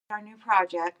our new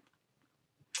project.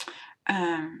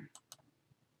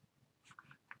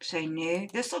 Say new.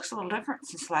 This looks a little different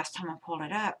since the last time I pulled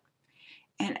it up.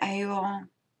 Enable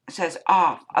says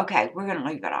off. Okay, we're going to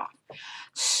leave it off.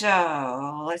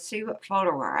 So let's see what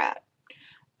folder we're at.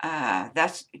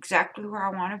 That's exactly where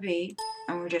I want to be.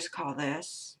 And we'll just call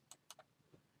this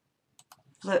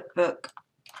FlipBook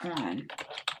 1.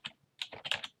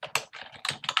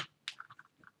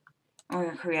 We're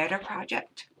going to create our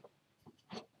project.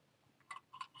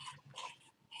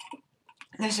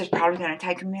 This is probably going to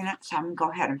take a minute, so I'm going to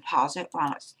go ahead and pause it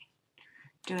while it's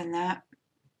doing that.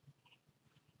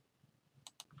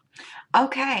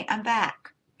 Okay, I'm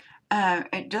back.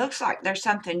 It looks like there's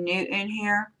something new in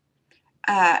here,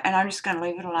 and I'm just going to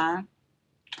leave it alone.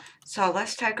 So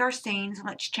let's take our scenes, and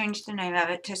let's change the name of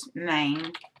it to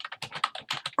main,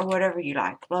 or whatever you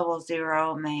like. Level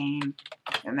 0, main,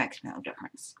 it makes no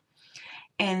difference.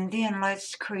 And then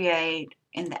let's create,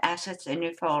 in the assets, a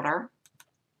new folder.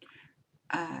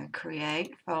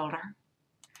 Create folder.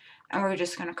 And we're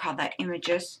just going to call that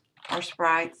images or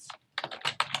sprites.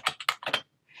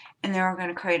 And then we're going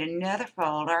to create another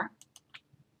folder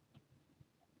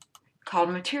called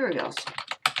materials.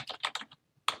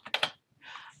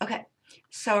 Okay,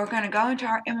 so we're going to go into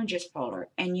our images folder.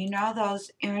 And you know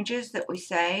those images that we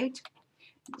saved?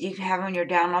 You can have them in your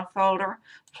download folder.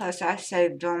 Plus I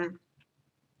saved them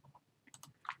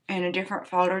in a different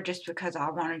folder just because I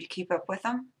wanted to keep up with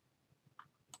them.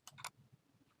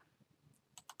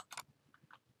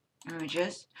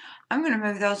 Images. I'm going to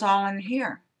move those all in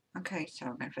here. Okay, so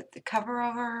I'm going to put the cover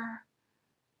over,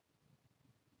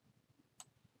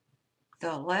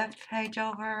 the left page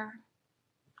over,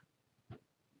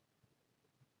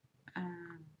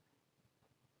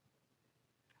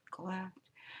 left.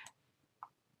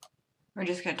 We're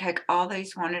just going to take all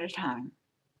these one at a time.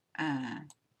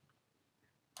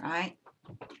 Right?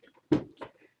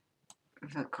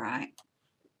 Book right.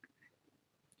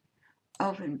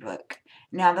 Open book.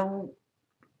 Now the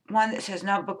one that says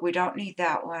notebook, we don't need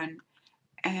that one.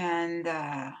 And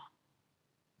I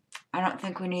don't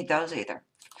think we need those either.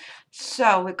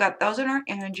 So we've got those in our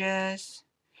images.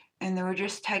 And then we're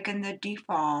just taking the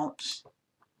defaults.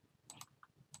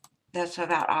 That's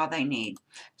about all they need.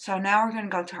 So now we're going to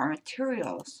go to our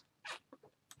materials.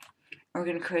 We're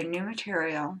going to create a new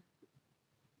material.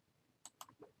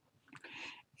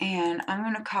 And I'm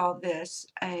going to call this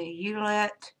a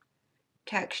ULET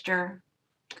texture.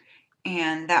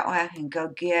 And that way I can go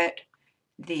get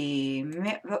the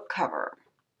mint book cover.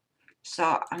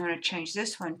 So I'm going to change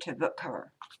this one to book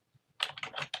cover.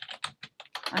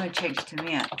 I'm going to change it to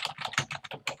mint.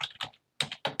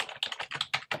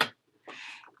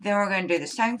 Then we're going to do the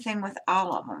same thing with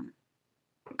all of them.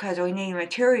 Because we need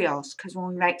materials, because when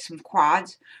we make some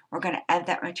quads, we're going to add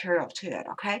that material to it,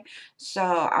 okay? So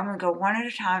I'm going to go one at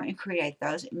a time and create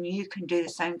those, and you can do the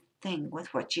same thing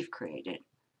with what you've created.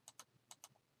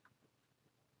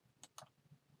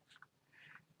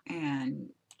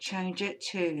 And change it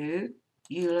to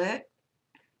ULET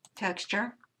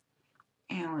texture,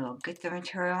 and we'll get the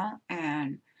material,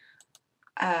 and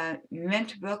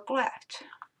mint book left.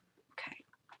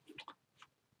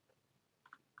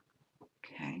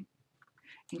 Okay,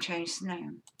 and change the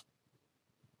name.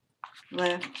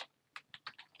 Left.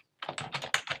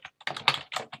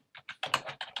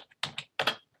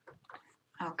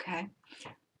 Okay.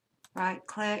 Right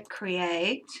click,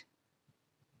 create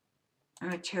a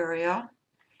material,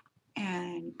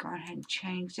 and go ahead and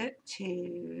change it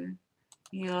to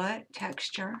ULET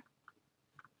texture.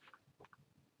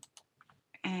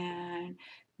 And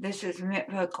this is mint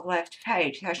book left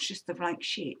page. That's just the blank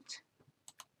sheet.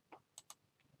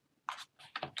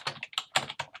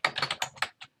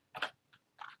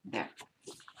 There.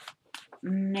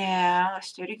 Now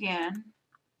let's do it again.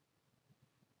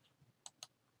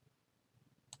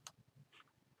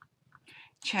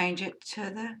 Change it to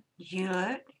the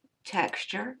ULET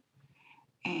texture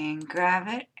and grab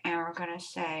it, and we're going to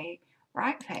say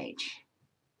right page.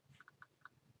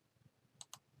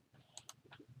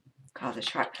 Call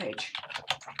this right page.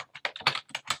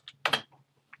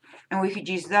 And we could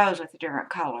use those with a different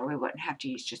color. We wouldn't have to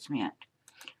use just mint.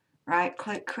 Right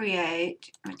click,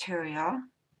 create material.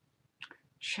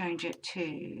 Change it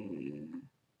to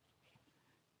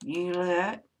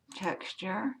ULET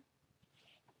texture.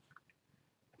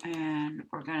 And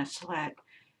we're going to select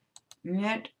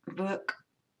mint book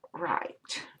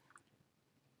right.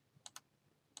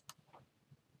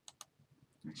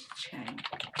 Let's change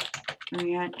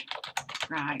mint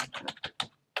right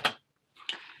book.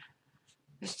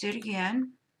 Let's do it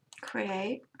again.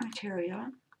 Create material.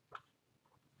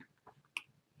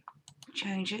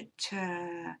 Change it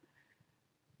to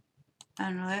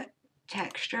unlit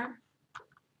texture,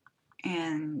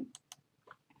 and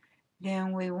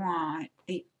then we want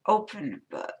the open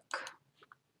book.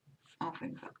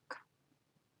 Open book.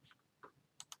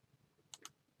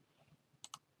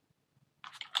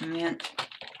 Mint.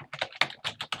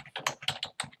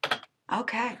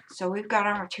 Okay, so we've got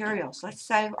our materials. Let's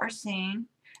save our scene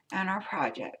and our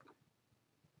project.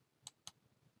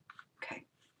 Okay.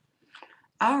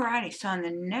 Alrighty, so in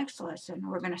the next lesson,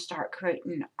 we're going to start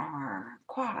creating our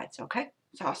quads, okay?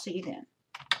 So I'll see you then.